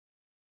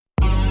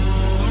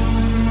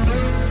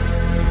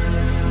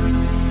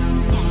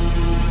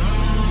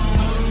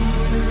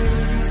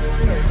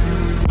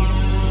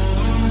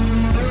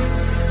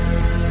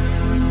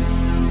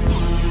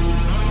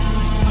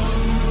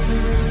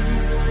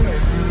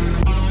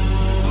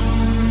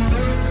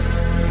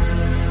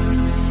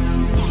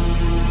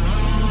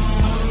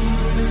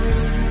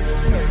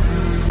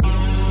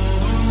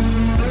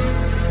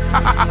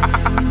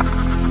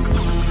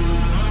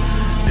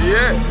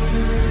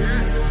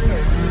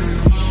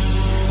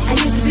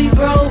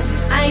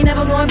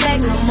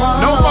no more.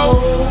 No more.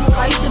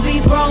 I used to be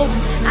broke,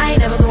 I ain't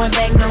never going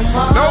back no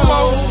more. No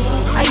more.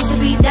 I used to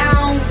be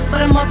down,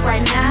 but I'm up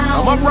right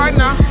now. I'm up right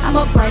now. I'm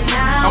up right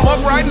now. I'm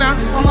up right now.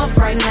 I'm up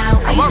right now.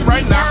 I I'm used up to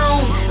right be now. down,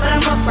 but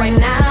I'm up right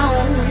now.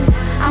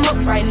 I'm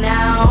up right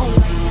now.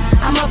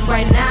 I'm up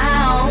right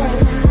now.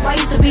 I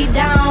used to be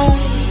down,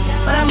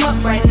 but I'm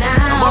up right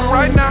now. I'm up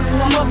right now.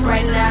 I'm up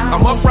right now.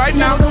 I'm up right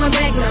now. Never going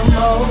back no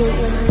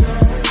more.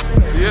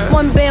 Yeah.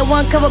 One bed,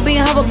 one cover,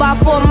 being hovered by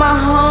for my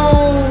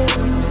home.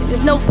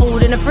 There's no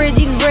food in the fridge,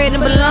 eating bread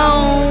and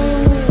bologna.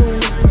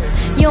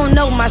 You don't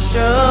know my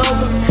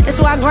struggle, that's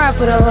why I grind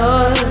for the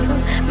hustle.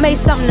 Made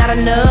something out of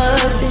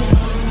nothing.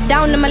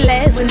 Down in my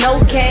last with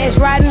no cash,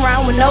 riding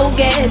around with no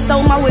gas.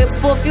 Sold my whip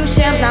for a few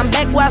shams, now I'm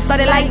back where I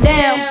started like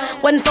damn.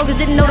 Wasn't focused,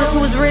 didn't notice who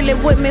was really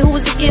with me, who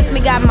was against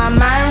me. Got my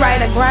mind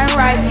right, I grind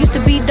right. Used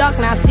to be dark,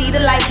 now I see the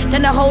light.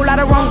 Done a whole lot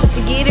of wrong just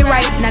to get it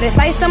right. Now this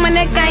ice on my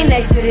neck, I ain't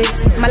next for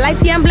this. My life,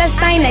 yeah, I'm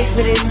blessed, I ain't next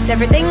for this.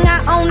 Everything I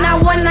own,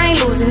 not one, I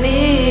ain't losing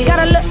it.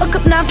 Got a little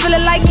cup, now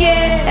feeling like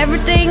yeah.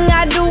 Everything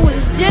I do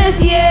is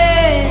just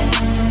yeah.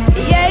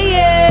 Yeah,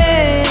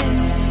 yeah.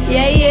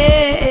 Yeah,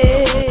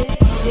 yeah.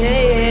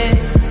 Yeah, yeah.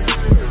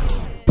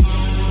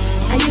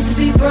 I used to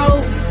be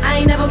broke, I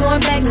ain't never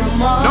going back no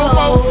more. No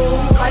more.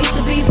 I used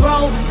to be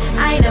broke,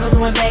 I ain't never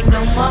going back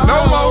no more.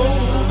 No more.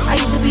 I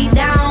used to be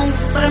down,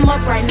 but I'm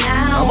up right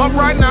now. I'm up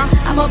right now.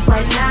 I'm up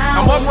right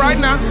now. I'm up right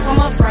now. I'm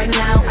up right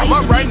now. I I'm used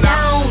up to right be now.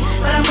 down,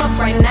 but I'm up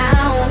right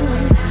now.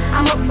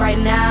 I'm up right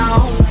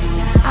now.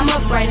 I'm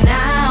up right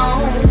now.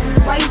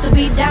 I used to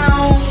be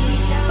down,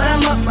 but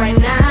I'm up right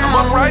now. I'm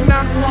up right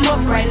now. I'm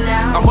up right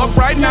now. I'm up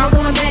right now.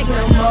 Never going back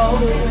no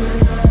more.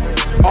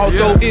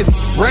 Although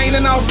it's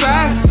raining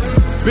outside,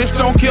 bitch,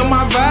 don't kill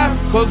my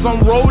vibe. Cause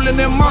I'm rolling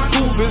in my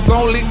coupe, it's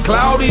only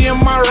cloudy in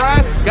my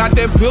ride. Got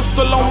that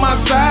pistol on my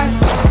side,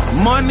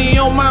 money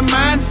on my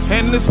mind,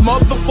 and this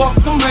motherfuck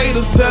them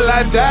haters till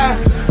I die.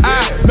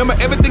 I remember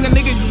everything a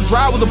nigga used to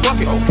drive with a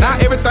bucket. Now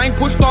everything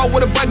pushed off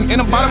with a button. In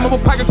the bottom of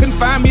a pocket, couldn't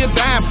find me a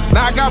dime.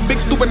 Now I got big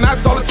stupid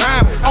knots all the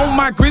time. On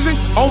my grizzly,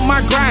 on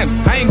my grind.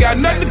 I ain't got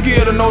nothing to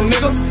give to no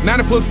nigga.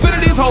 90%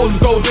 of these hoes is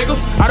gold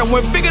diggers. I done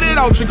went figured it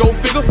out, you go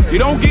figure. You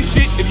don't get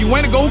shit if you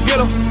ain't a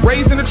go-getter.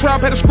 Raised in the trap,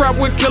 had to scrap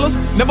with killers.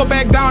 Never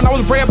back down, I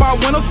was brave about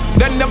winners.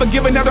 That never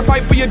giving up to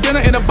fight for your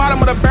dinner. In the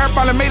bottom of the barrel,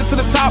 finally made it to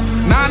the top.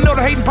 Now I know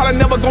the hating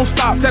probably never gon'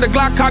 stop. Tell the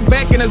Glock cock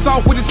back and it's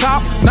off with the top.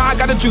 Now I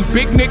got to juice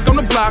Big Nick on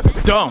the block.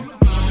 Dumb.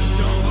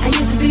 I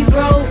used to be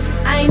broke,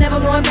 I ain't never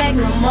going back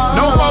no more.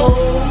 No more.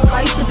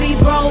 I used to be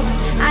broke,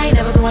 I ain't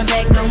never going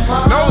back no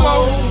more. No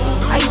more.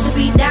 I used to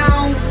be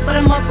down, but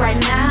I'm up right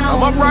now.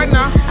 I'm up right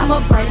now. I'm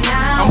up right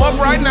now. I'm up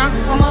right now.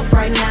 I'm up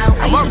right now.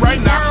 I I'm used up to right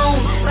be now. down,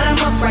 but I'm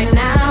up right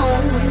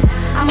now.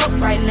 I'm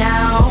up right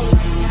now.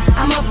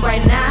 I'm up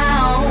right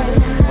now.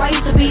 I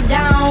used to be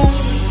down,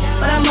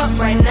 but I'm up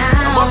right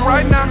now. I'm up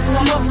right now.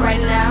 I'm up right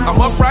now.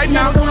 I'm up right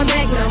now. Never going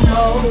back no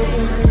more.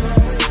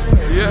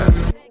 Yeah.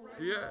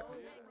 Yeah.